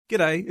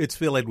G'day, it's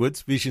Phil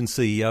Edwards, Vision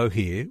CEO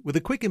here, with a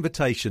quick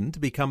invitation to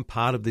become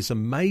part of this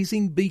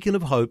amazing beacon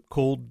of hope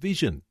called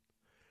Vision.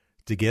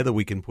 Together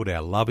we can put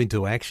our love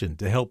into action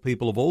to help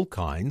people of all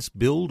kinds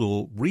build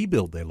or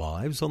rebuild their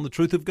lives on the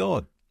truth of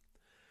God.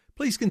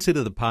 Please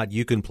consider the part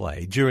you can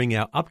play during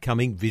our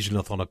upcoming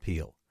Visionathon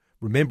appeal,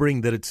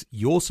 remembering that it's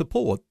your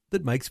support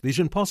that makes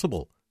Vision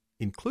possible,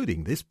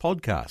 including this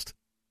podcast.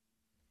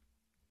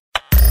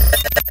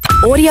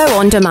 Audio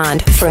on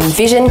demand from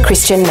Vision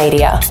Christian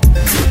Media.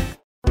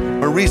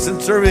 A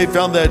recent survey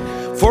found that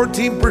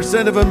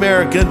 14% of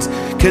Americans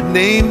could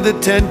name the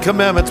 10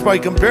 commandments. By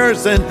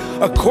comparison,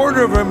 a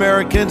quarter of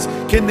Americans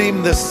can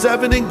name the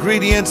 7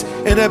 ingredients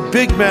in a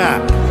Big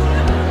Mac.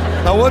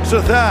 Now, what's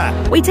with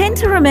that? We tend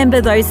to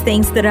remember those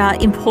things that are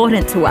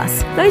important to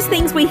us, those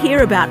things we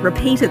hear about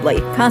repeatedly.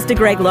 Pastor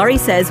Greg Laurie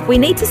says we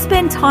need to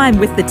spend time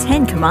with the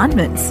 10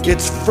 commandments.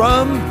 It's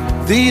from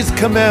these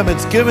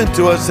commandments given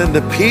to us in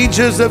the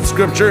pages of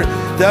Scripture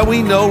that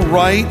we know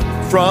right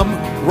from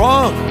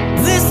wrong.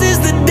 This is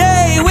the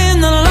day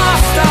when the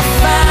lost are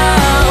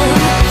found.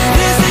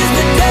 This is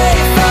the day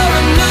for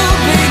a new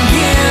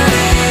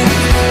beginning.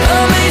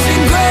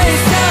 Amazing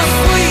grace, how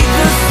sweet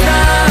the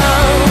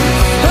sound.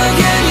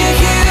 Again you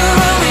hear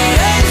all the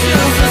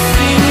angels are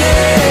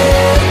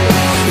singing.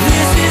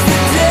 This is the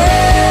day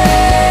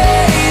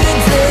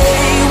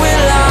when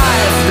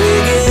life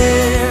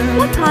begins.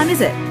 What time is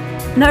it?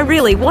 No,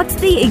 really, what's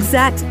the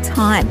exact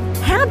time?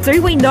 How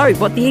do we know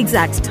what the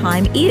exact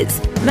time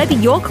is? Maybe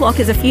your clock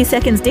is a few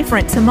seconds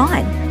different to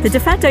mine. The de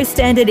facto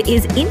standard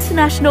is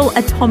International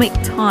Atomic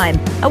Time,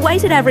 a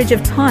weighted average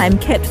of time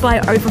kept by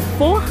over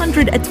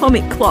 400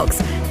 atomic clocks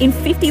in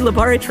 50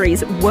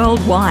 laboratories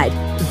worldwide.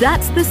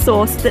 That's the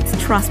source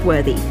that's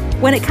trustworthy.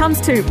 When it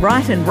comes to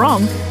right and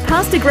wrong,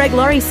 Pastor Greg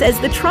Laurie says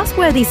the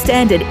trustworthy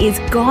standard is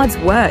God's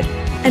Word,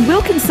 and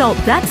we'll consult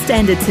that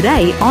standard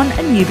today on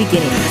A New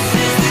Beginning.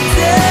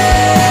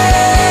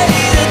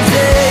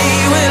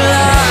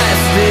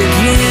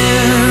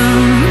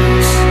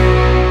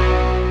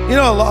 You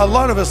know, a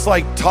lot of us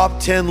like top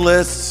 10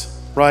 lists,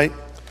 right?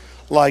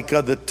 Like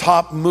the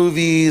top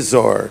movies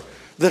or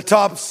the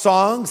top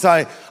songs.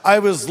 I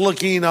was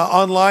looking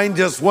online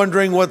just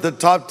wondering what the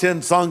top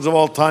 10 songs of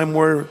all time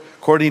were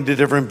according to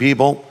different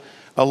people.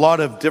 A lot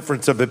of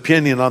difference of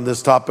opinion on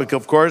this topic,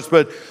 of course,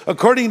 but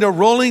according to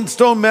Rolling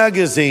Stone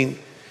magazine,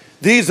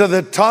 these are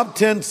the top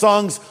 10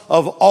 songs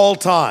of all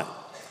time.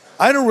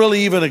 I don't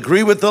really even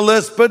agree with the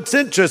list, but it's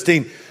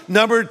interesting.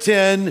 Number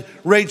 10,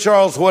 Ray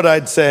Charles, What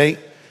I'd Say.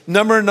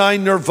 Number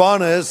 9,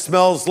 Nirvana,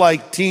 Smells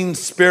Like Teen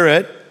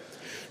Spirit.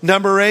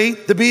 Number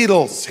 8, The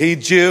Beatles, Hey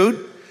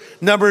Jude.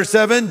 Number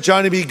 7,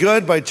 Johnny B.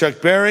 Good by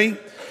Chuck Berry.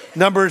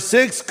 Number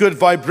 6, Good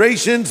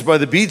Vibrations by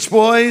the Beach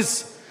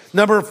Boys.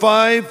 Number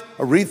 5,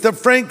 Aretha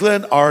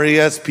Franklin,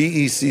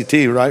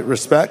 R-E-S-P-E-C-T, right?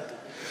 Respect.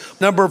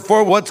 Number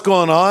 4, What's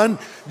Going On?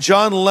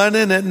 John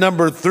Lennon at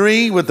number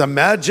 3 with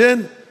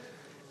Imagine.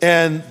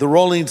 And the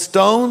Rolling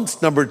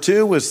Stones, number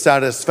 2 was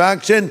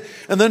Satisfaction.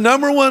 And the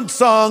number 1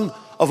 song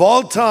of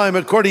all time,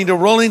 according to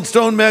Rolling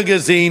Stone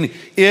magazine,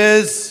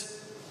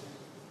 is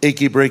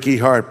Achy Breaky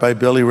Heart by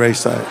Billy Ray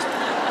Cyrus.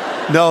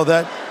 No,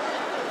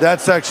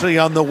 that's actually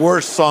on the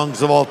worst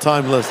songs of all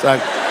time list.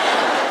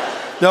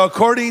 Now,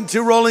 according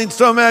to Rolling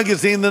Stone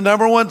magazine, the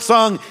number 1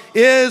 song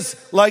is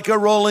Like a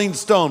Rolling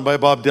Stone by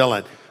Bob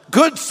Dylan.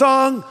 Good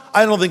song.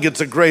 I don't think it's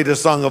the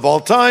greatest song of all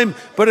time,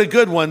 but a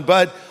good one.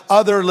 But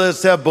other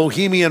lists have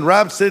Bohemian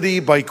Rhapsody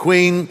by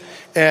Queen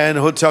and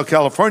Hotel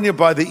California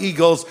by the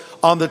Eagles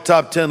on the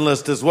top 10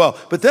 list as well.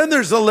 But then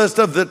there's a list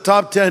of the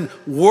top 10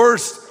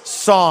 worst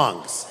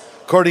songs,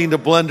 according to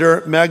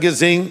Blender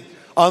magazine.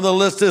 On the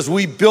list is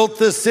We Built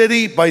This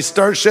City by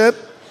Starship.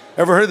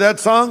 Ever heard that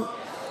song?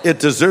 It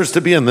deserves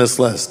to be in this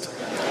list.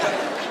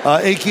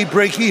 Achy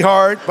Breaky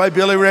Heart by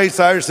Billy Ray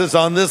Cyrus is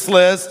on this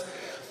list.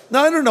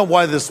 Now, I don't know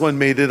why this one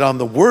made it on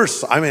the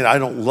worst. I mean, I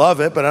don't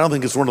love it, but I don't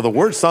think it's one of the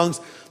worst songs.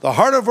 The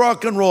Heart of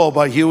Rock and Roll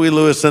by Huey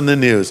Lewis and the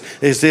News.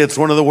 They say it's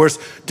one of the worst.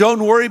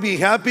 Don't Worry, Be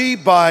Happy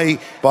by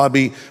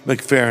Bobby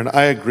McFerrin.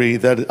 I agree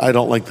that I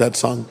don't like that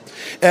song.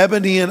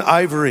 Ebony and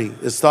Ivory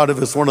is thought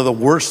of as one of the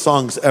worst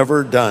songs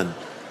ever done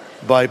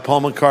by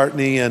Paul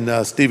McCartney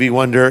and Stevie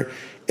Wonder.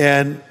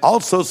 And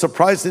also,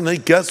 surprisingly,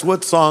 guess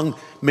what song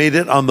made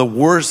it on the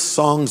worst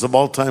songs of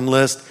all time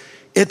list?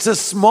 It's A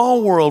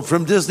Small World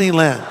from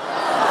Disneyland.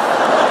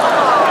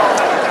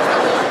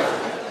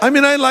 I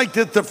mean, I liked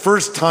it the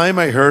first time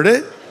I heard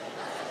it,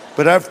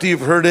 but after you've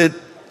heard it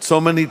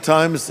so many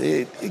times,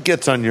 it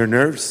gets on your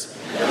nerves.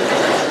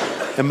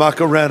 And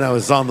Macarena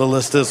is on the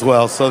list as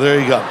well, so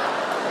there you go.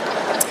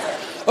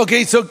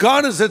 Okay, so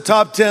God is a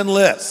top 10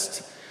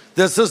 list.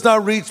 This is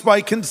not reached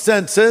by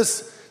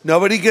consensus.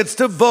 Nobody gets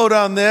to vote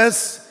on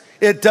this.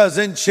 It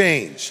doesn't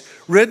change.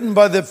 Written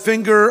by the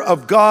finger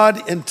of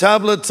God in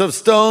tablets of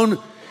stone,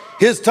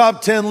 his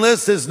top 10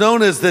 list is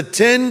known as the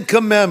 10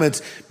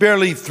 Commandments,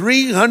 barely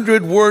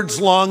 300 words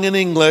long in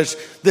English.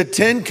 The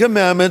 10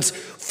 Commandments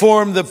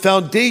form the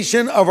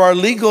foundation of our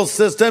legal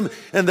system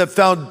and the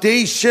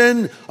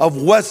foundation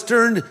of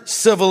Western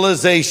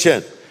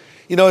civilization.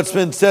 You know, it's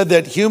been said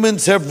that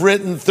humans have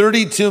written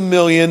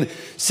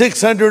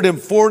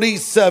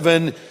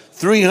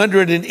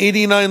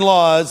 32,647,389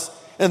 laws,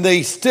 and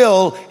they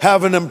still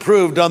haven't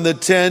improved on the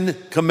 10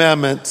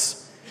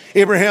 Commandments.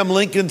 Abraham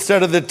Lincoln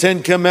said of the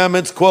 10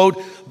 Commandments,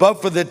 quote, "But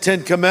for the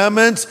 10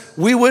 Commandments,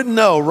 we wouldn't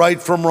know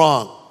right from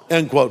wrong,"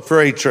 end quote.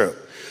 Very true.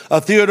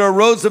 Theodore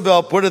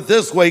Roosevelt put it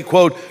this way,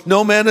 quote,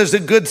 "No man is a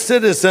good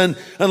citizen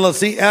unless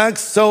he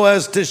acts so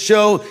as to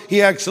show he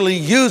actually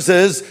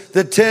uses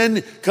the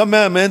 10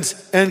 Commandments,"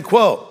 end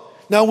quote.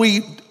 Now,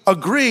 we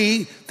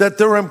agree that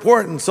they're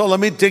important, so let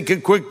me take a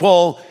quick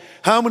poll.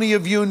 How many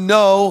of you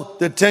know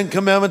the 10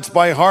 Commandments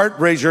by heart?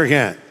 Raise your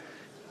hand.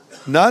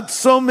 Not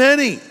so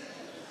many.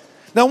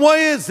 Now, why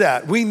is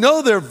that? We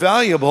know they're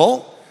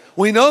valuable.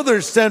 We know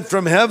they're sent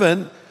from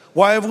heaven.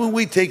 Why haven't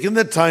we taken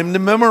the time to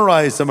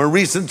memorize them? A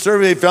recent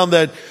survey found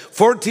that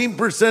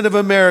 14% of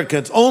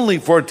Americans, only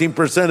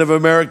 14% of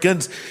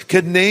Americans,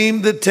 could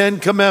name the 10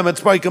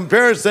 Commandments. By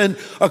comparison,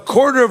 a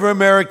quarter of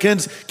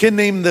Americans can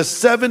name the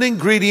 7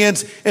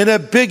 ingredients in a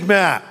Big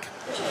Mac.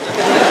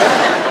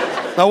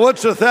 Now,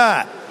 what's with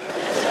that?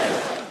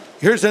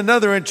 Here's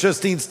another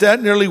interesting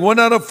stat. Nearly 1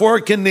 out of 4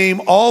 can name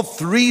all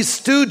 3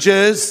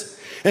 Stooges,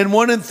 and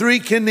 1 in 3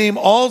 can name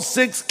all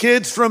 6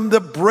 kids from the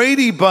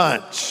Brady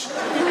Bunch.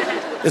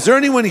 Is there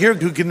anyone here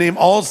who can name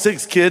all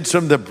 6 kids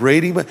from the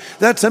Brady Bunch?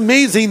 That's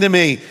amazing to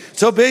me.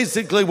 So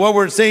basically what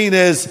we're saying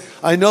is,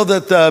 I know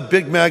that the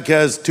Big Mac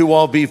has 2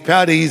 all beef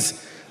patties,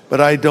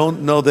 but I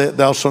don't know that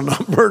thou shalt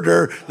not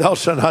murder, thou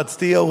shalt not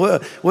steal.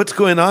 What's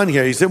going on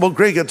here? You say, well,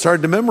 Greg, it's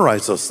hard to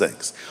memorize those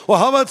things. Well,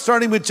 how about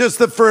starting with just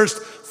the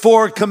first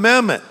 4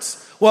 commandments?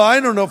 Well, I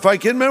don't know if I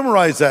can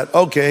memorize that.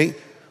 Okay.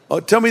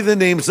 Tell me the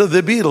names of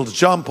the Beatles,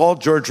 John, Paul,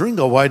 George,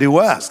 Ringo. Why do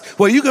you ask?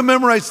 Well, you can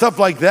memorize stuff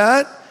like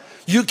that.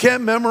 You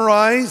can't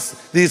memorize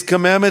these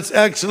commandments.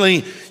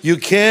 Actually, you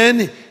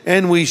can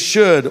and we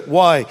should.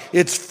 Why?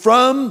 It's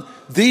from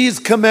these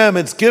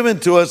commandments given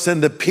to us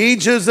in the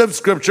pages of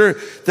Scripture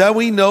that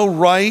we know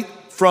right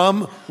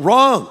from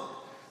wrong.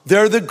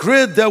 They're the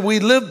grid that we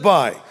live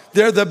by.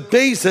 They're the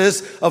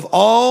basis of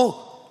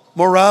all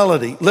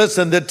morality.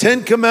 Listen, the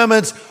 10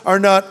 Commandments are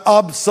not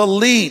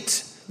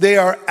obsolete. They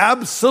are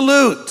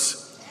absolute.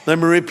 Let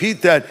me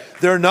repeat that.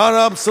 They're not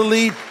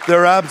obsolete,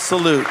 they're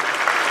absolute.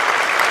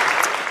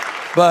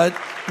 But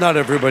not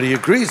everybody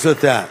agrees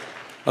with that.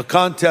 A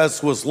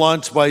contest was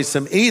launched by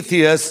some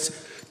atheists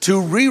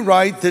to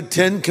rewrite the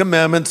 10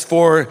 Commandments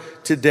for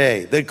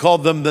today. They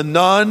called them the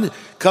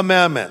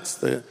non-commandments.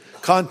 The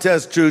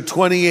contest drew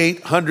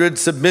 2,800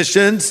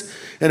 submissions,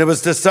 and it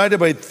was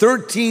decided by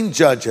 13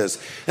 judges.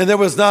 And there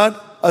was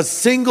not a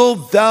single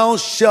 "thou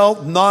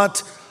shalt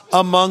not"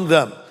 among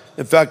them.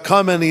 In fact,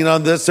 commenting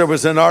on this, there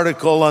was an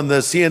article on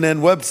the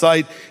CNN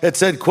website. It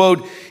said,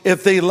 quote,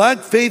 "If they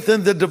lack faith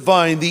in the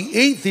divine, the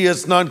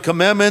atheist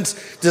non-commandments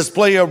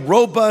display a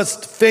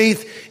robust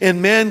faith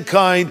in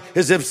mankind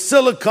as if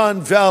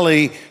Silicon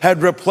Valley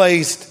had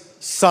replaced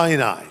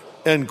Sinai,"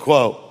 end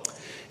quote.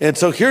 And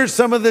so here's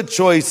some of the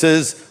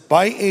choices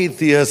by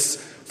atheists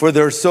for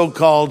their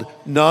so-called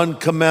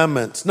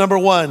non-commandments. Number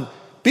 1,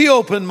 be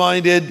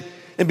open-minded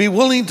and be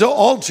willing to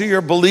alter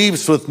your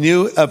beliefs with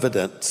new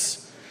evidence.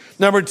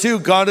 Number 2,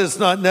 God is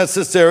not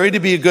necessary to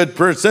be a good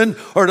person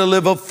or to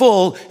live a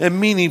full and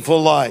meaningful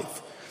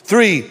life.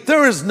 3,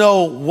 there is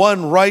no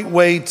one right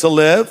way to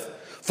live.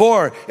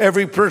 4,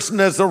 every person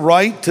has the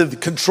right to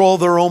control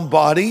their own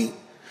body.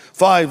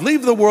 5,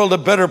 leave the world a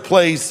better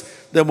place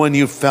than when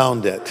you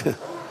found it.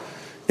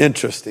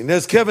 Interesting.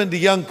 As Kevin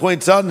DeYoung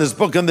points out in his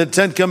book on the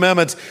 10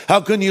 Commandments, how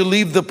can you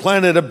leave the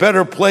planet a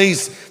better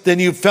place than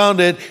you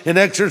found it and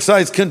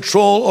exercise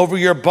control over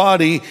your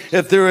body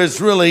if there is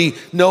really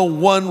no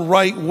one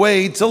right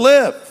way to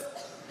live?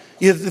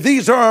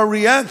 These are a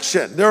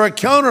reaction. They're a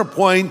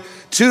counterpoint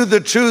to the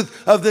truth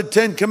of the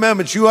 10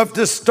 Commandments. You have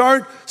to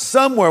start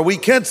somewhere. We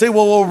can't say,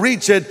 well, we'll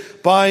reach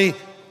it by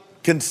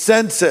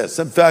consensus.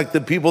 In fact,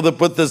 the people that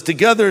put this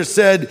together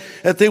said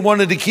that they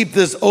wanted to keep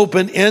this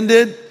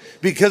open-ended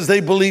because they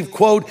believe,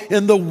 quote,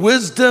 in the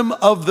wisdom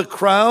of the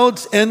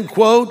crowds, end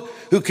quote,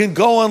 who can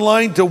go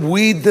online to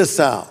weed this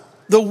out.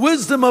 The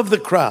wisdom of the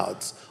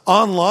crowds.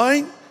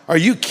 Online? Are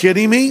you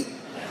kidding me?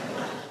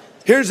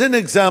 Here's an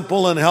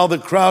example on how the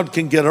crowd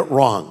can get it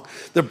wrong.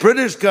 The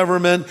British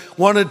government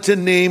wanted to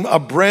name a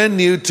brand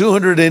new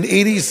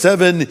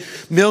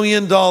 $287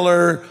 million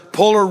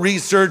polar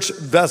research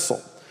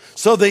vessel.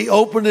 So they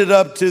opened it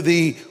up to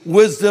the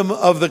wisdom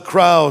of the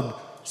crowd,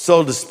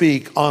 so to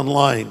speak,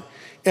 online.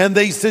 And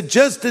they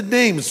suggested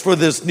names for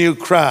this new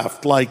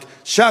craft, like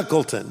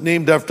Shackleton,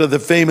 named after the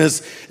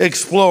famous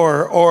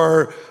explorer,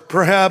 or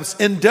perhaps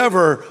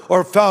Endeavour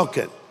or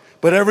Falcon.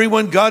 But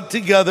everyone got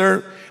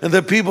together, and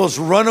the people's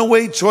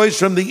runaway choice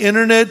from the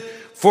internet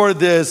for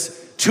this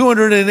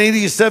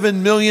 $287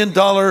 million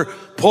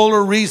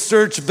polar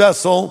research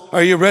vessel,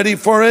 are you ready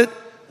for it?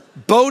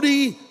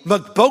 Bodie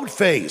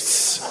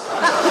McBoatface.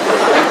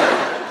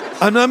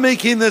 I'm not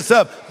making this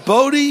up.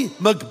 Bodie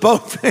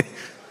McBoatface.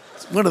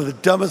 One of the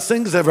dumbest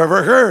things I've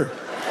ever heard.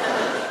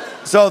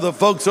 So the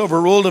folks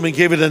overruled him and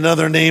gave it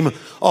another name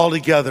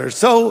altogether.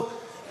 So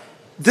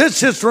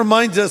This just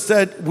reminds us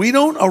that we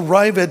don't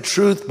arrive at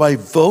truth by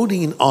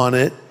voting on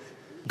it.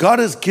 God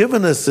has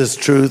given us this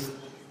truth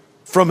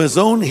from his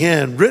own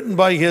hand, written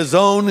by his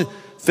own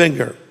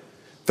finger.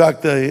 In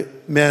fact, the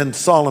man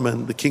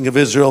Solomon, the king of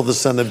Israel, the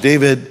son of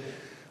David,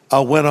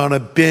 went on a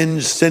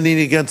binge, sinning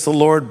against the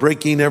Lord,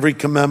 breaking every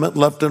commandment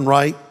left and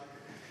right.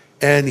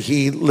 And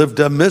he lived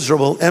a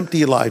miserable,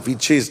 empty life. He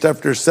chased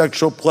after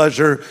sexual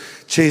pleasure,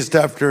 chased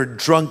after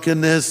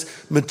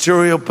drunkenness,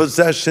 material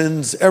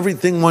possessions,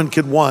 everything one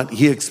could want,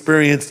 he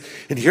experienced.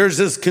 And here's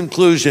his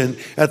conclusion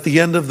at the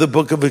end of the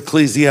book of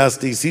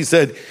Ecclesiastes. He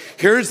said,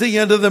 here's the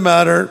end of the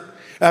matter.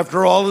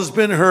 After all has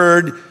been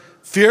heard,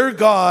 fear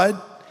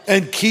God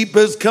and keep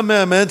his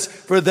commandments,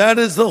 for that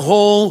is the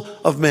whole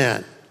of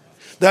man.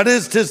 That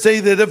is to say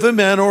that if a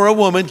man or a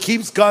woman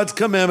keeps God's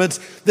commandments,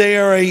 they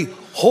are a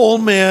whole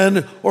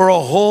man or a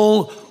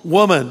whole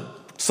woman.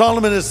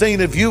 Solomon is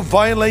saying if you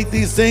violate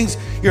these things,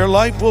 your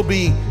life will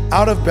be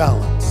out of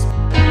balance.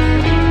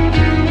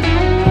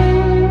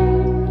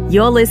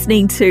 You're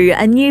listening to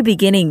A New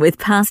Beginning with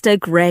Pastor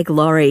Greg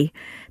Laurie.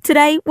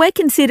 Today, we're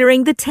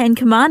considering the 10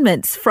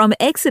 Commandments from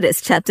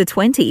Exodus chapter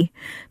 20.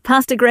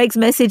 Pastor Greg's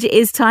message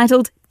is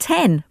titled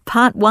 10,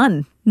 Part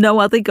 1, No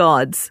Other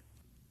Gods.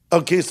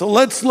 Okay, so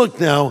let's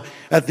look now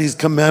at these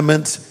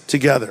commandments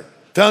together.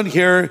 Found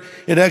here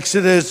in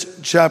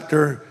Exodus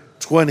chapter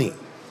 20.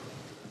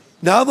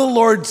 Now the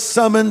Lord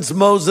summons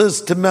Moses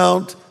to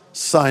Mount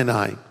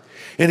Sinai.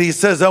 And he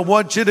says, I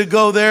want you to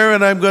go there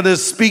and I'm going to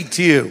speak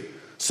to you.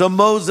 So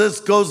Moses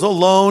goes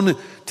alone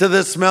to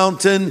this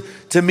mountain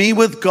to meet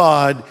with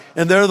God.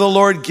 And there the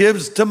Lord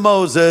gives to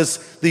Moses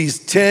these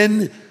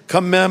 10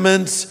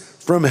 commandments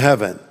from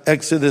heaven.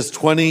 Exodus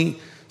 20,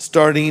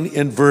 starting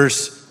in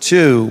verse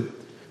 2,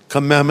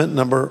 commandment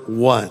number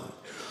 1.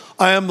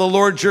 I am the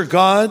Lord your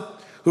God,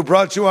 who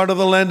brought you out of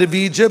the land of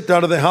Egypt,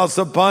 out of the house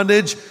of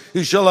bondage.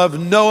 You shall have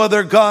no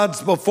other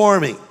gods before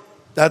me.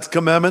 That's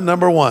commandment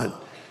number 1.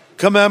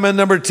 Commandment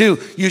number 2,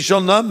 you shall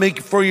not make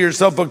for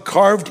yourself a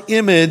carved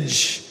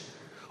image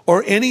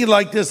or any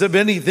likeness of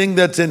anything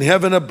that's in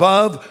heaven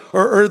above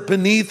or earth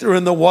beneath or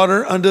in the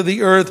water under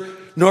the earth,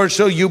 nor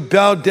shall you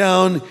bow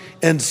down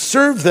and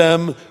serve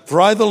them. For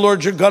I, the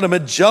Lord your God, am a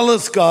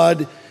jealous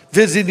God,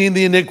 visiting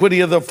the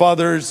iniquity of the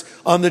fathers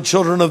on the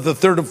children of the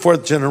third and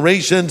fourth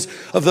generations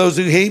of those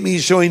who hate me,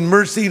 showing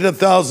mercy to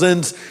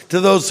thousands, to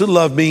those who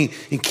love me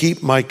and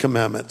keep my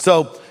commandments.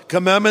 So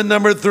commandment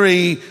number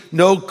 3,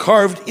 no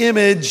carved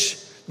image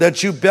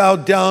that you bow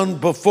down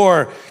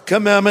before.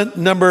 Commandment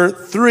number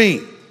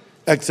 3,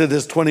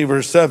 Exodus 20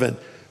 verse 7,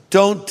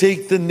 don't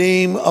take the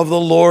name of the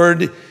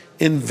Lord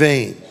in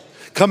vain.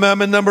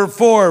 Commandment number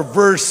 4,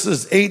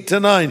 verses 8 to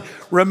 9,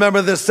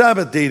 remember the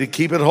Sabbath day to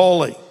keep it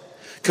holy.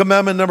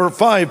 Commandment number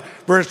 5,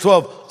 verse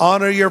 12,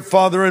 honor your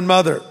father and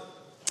mother.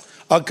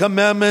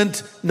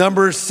 Commandment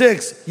number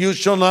 6, you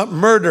shall not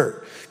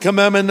murder.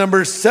 Commandment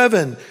number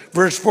 7,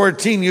 verse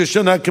 14, you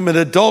shall not commit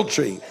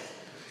adultery.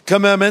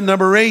 Commandment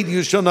number 8,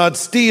 you shall not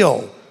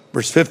steal.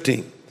 Verse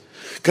 15.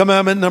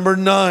 Commandment number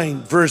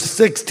 9, verse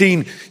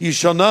 16, you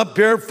shall not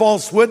bear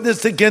false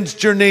witness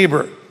against your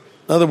neighbor. In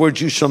other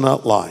words, you shall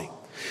not lie.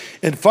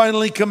 And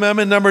finally,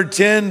 commandment number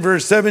 10,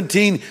 verse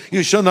 17,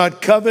 you shall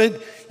not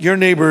covet your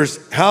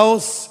neighbor's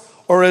house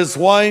or his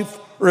wife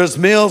or his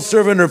male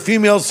servant or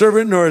female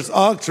servant, nor his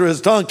ox or his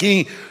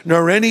donkey,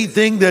 nor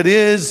anything that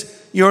is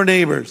your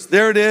neighbor's.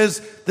 There it is,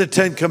 the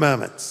 10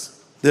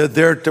 commandments. They're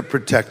there to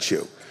protect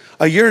you.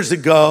 Years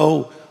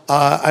ago,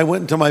 I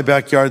went into my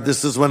backyard.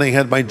 This is when I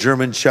had my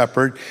German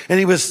Shepherd, and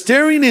he was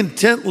staring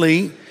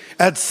intently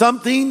at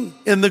something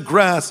in the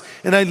grass,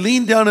 and I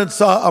leaned down and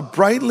saw a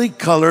brightly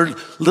colored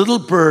little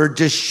bird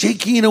just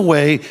shaking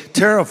away,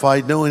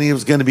 terrified, knowing he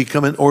was going to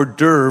become an hors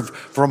d'oeuvre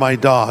for my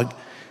dog.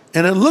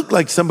 And it looked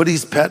like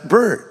somebody's pet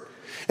bird.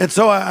 And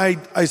so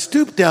I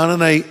stooped down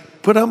and I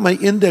put out my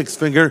index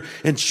finger,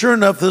 and sure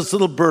enough, this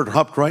little bird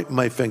hopped right in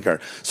my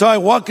finger. So I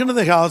walk into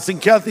the house, and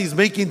Kathy's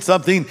making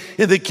something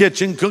in the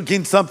kitchen,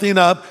 cooking something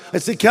up. I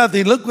said,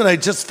 Kathy, look what I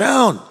just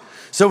found.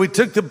 So we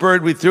took the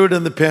bird, we threw it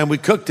in the pan, we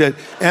cooked it,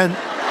 and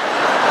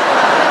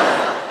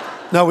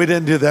no, we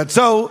didn't do that.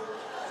 So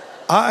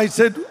I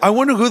said, I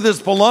wonder who this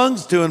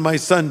belongs to. And my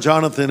son,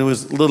 Jonathan, who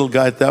was a little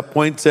guy at that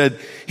point, said,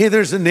 hey,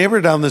 there's a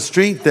neighbor down the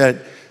street that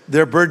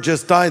their bird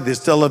just died. They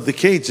still have the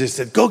cage. They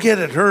said, go get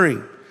it,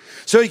 hurry.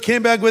 So he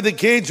came back with the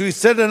cage. We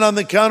set it on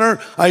the counter.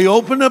 I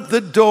opened up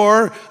the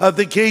door of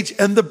the cage,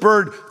 and the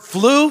bird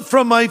flew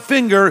from my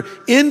finger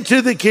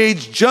into the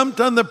cage,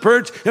 jumped on the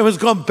perch, and was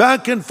going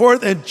back and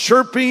forth and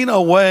chirping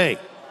away.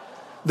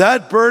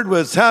 That bird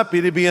was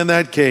happy to be in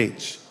that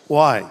cage.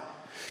 Why?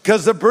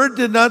 Because the bird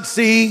did not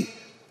see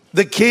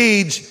the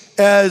cage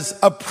as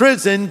a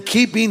prison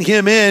keeping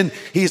him in.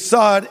 He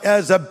saw it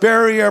as a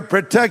barrier of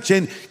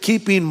protection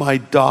keeping my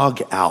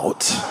dog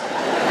out.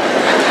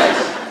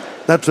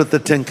 That's what the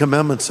 10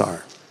 Commandments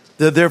are.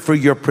 They're there for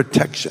your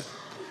protection.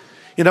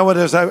 You know what,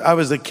 as I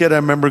was a kid, I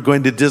remember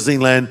going to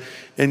Disneyland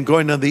and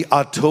going on the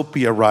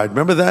Autopia ride.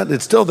 Remember that?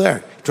 It's still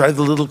there. Drive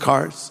the little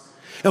cars.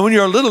 And when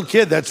you're a little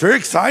kid, that's very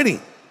exciting.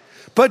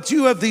 but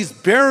you have these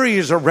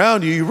barriers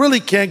around you. You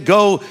really can't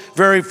go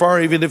very far,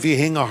 even if you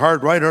hang a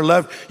hard right or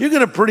left. You're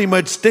going to pretty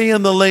much stay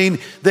in the lane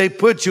they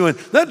put you in.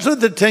 That's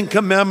what the 10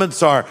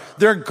 Commandments are.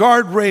 They're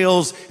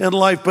guardrails in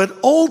life, but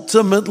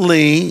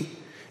ultimately,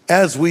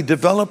 as we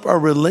develop our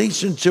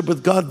relationship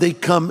with God, they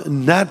come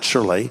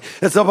naturally.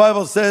 As the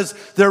Bible says,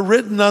 they're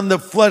written on the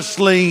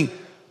fleshly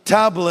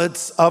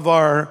tablets of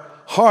our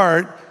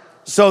heart,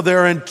 so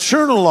they're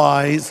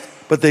internalized,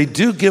 but they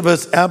do give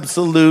us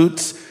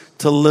absolutes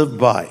to live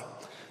by.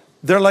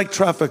 They're like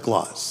traffic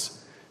laws.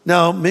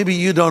 Now, maybe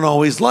you don't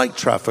always like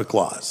traffic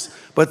laws,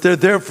 but they're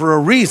there for a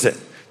reason,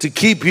 to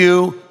keep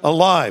you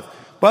alive.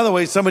 By the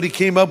way, somebody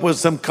came up with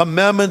some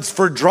commandments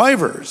for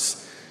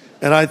drivers,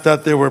 and I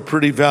thought they were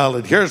pretty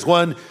valid. Here's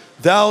one: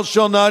 thou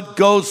shalt not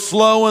go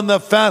slow in the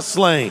fast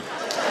lane.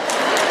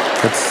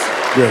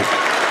 That's good.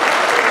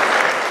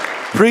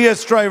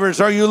 Prius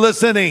drivers, are you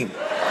listening?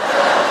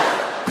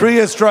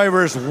 Prius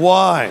drivers,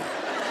 why?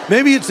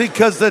 Maybe it's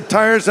because the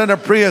tires on a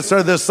Prius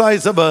are the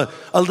size of a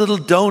little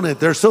donut.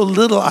 They're so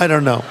little, I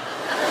don't know.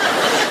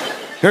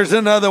 Here's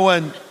another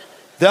one: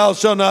 thou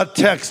shalt not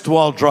text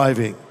while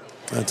driving.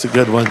 That's a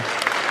good one.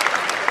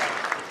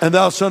 And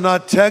thou shalt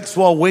not text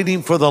while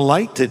waiting for the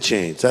light to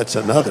change. That's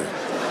another.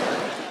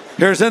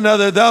 Here's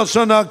another: thou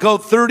shalt not go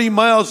 30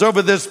 miles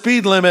over the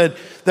speed limit.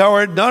 Thou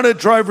art not a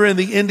driver in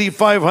the Indy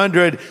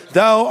 500.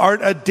 Thou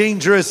art a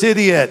dangerous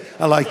idiot.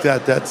 I like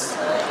that.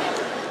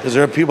 Because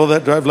there are people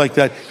that drive like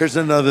that. Here's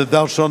another: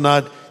 thou shalt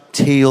not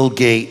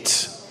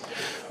tailgate.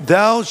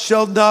 Thou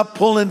shalt not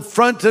pull in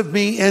front of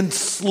me and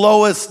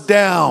slow us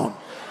down.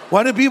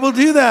 Why do people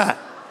do that?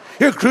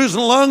 You're cruising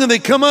along and they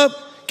come up,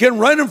 get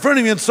right in front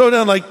of you and slow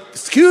down, like,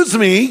 excuse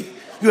me,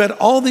 you had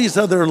all these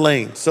other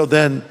lanes. So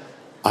then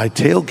I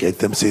tailgate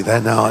them. See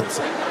that? Now it's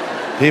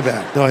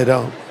payback. No, I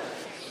don't.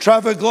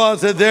 Traffic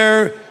laws are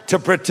there to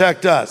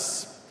protect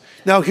us.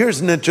 Now, here's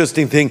an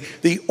interesting thing.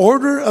 The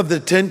order of the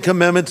 10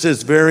 Commandments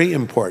is very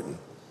important.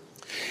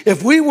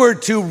 If we were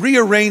to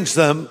rearrange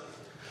them,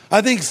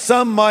 I think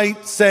some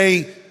might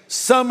say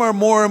some are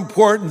more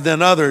important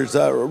than others.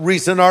 A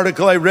recent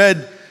article I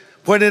read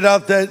pointed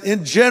out that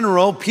in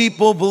general,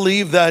 people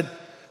believe that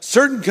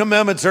certain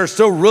commandments are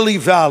still really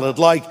valid,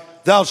 like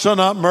thou shalt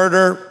not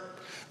murder,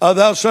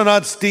 thou shalt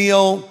not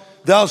steal,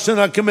 thou shalt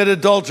not commit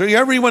adultery.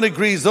 Everyone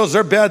agrees those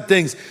are bad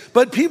things.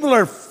 But people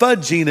are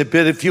fudging a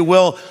bit, if you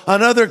will,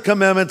 on other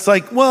commandments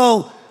like,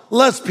 well,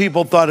 less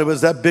people thought it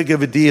was that big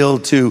of a deal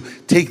to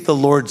take the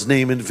Lord's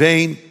name in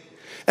vain.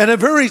 And a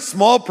very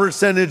small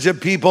percentage of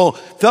people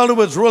felt it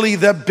was really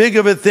that big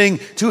of a thing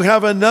to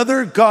have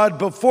another God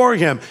before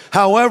him.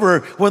 However,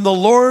 when the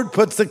Lord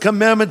puts the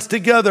commandments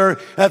together,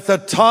 at the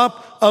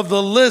top of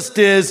the list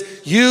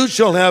is, you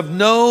shall have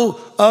no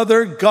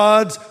other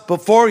gods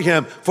before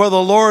him. For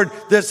the Lord,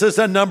 this is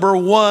a number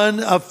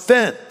one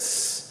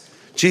offense.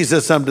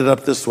 Jesus summed it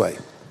up this way: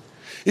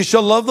 you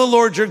shall love the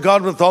Lord your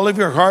God with all of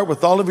your heart,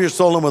 with all of your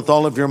soul, and with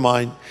all of your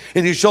mind.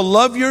 And you shall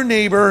love your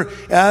neighbor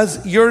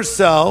as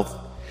yourself.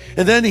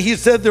 And then he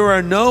said, there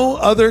are no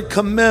other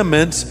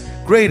commandments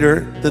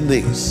greater than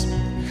these.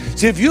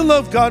 See, if you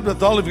love God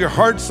with all of your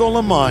heart, soul,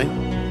 and mind,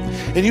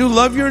 and you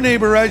love your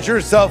neighbor as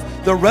yourself,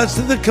 the rest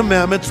of the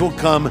commandments will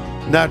come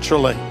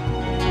naturally.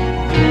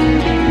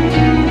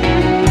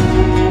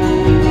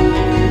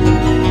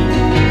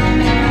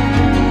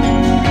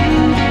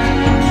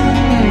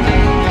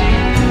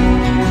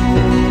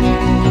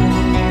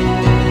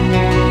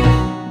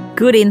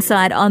 Good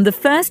insight on the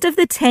first of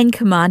the 10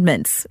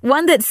 Commandments,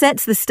 one that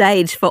sets the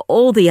stage for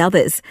all the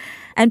others.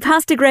 And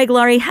Pastor Greg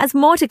Laurie has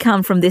more to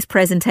come from this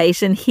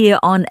presentation here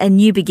on A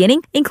New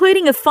Beginning,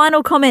 including a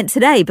final comment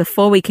today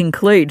before we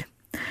conclude.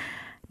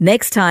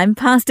 Next time,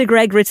 Pastor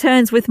Greg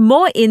returns with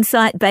more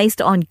insight based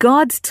on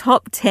God's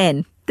top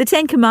 10, the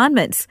 10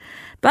 Commandments.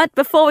 But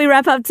before we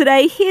wrap up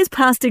today, here's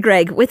Pastor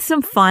Greg with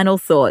some final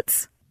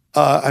thoughts.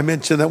 I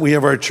mentioned that we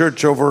have our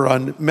church over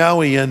on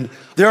Maui, and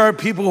there are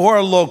people who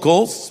are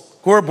locals,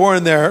 who are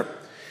born there,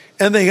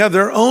 and they have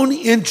their own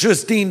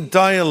interesting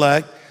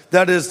dialect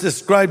that is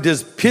described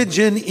as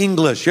Pidgin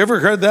English. You ever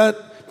heard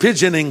that?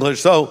 Pidgin English.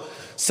 So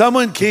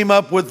someone came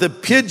up with the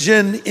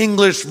Pidgin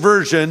English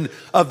version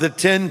of the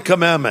 10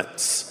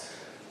 Commandments.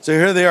 So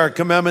here they are.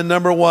 Commandment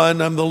number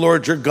 1, I'm the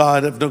Lord your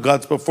God, have no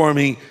gods before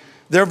me.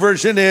 Their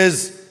version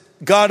is,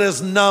 God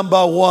is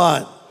number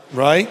 1,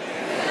 right?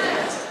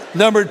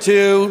 Number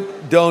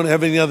 2, don't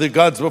have any other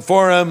gods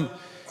before him,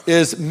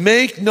 is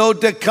make no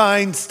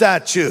decaying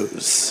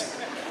statues.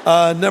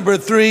 Number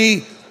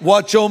 3,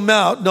 watch your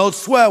mouth, no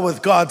swear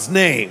with God's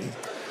name.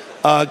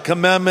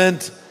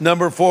 Commandment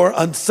number 4,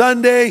 on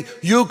Sunday,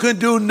 you can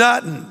do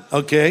nothing.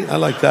 Okay, I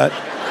like that.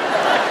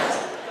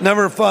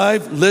 Number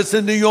 5,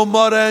 listen to your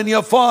mother and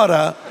your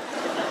father,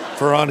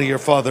 for honor your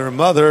father and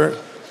mother.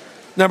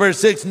 Number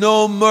 6,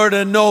 no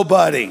murder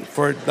nobody,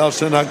 for thou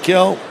shalt not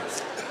kill.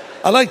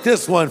 I like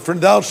this one, for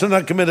thou shalt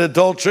not commit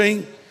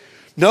adultery.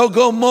 No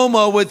go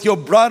momo with your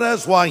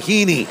brother's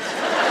wahine.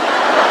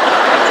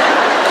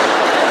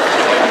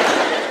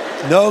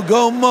 No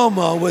go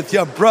momo with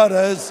your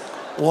brother's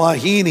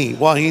wahine.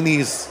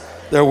 Wahine's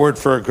their word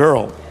for a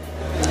girl.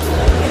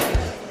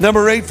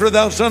 Number 8 for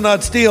thou shalt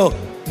not steal.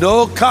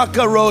 No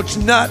cockroach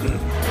nothing.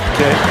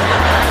 Okay.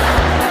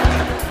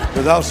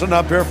 For thou shalt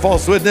not bear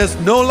false witness.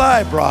 No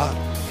lie, brah.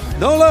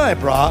 No lie,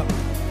 brah.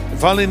 And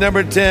finally,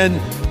 number 10,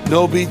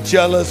 no be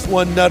jealous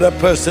one another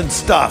person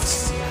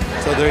stuffs.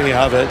 So there you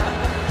have it.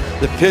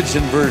 The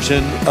pigeon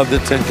version of the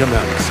 10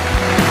 Commandments.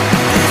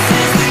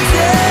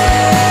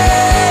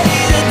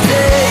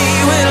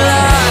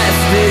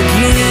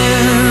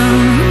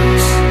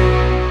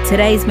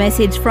 Today's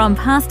message from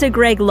Pastor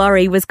Greg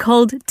Laurie was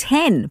called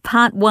 10,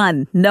 Part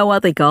 1, No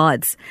Other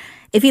Gods.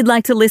 If you'd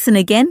like to listen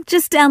again,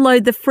 just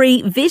download the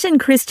free Vision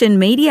Christian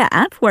Media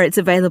app where it's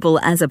available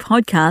as a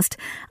podcast,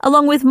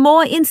 along with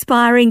more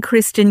inspiring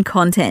Christian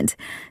content.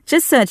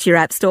 Just search your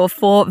app store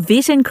for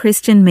Vision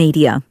Christian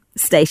Media.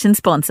 Station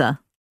sponsor.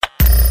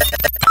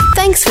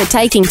 Thanks for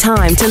taking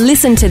time to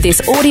listen to this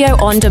audio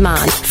on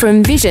demand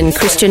from Vision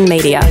Christian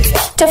Media.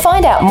 To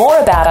find out more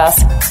about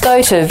us,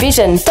 go to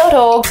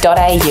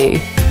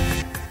vision.org.au.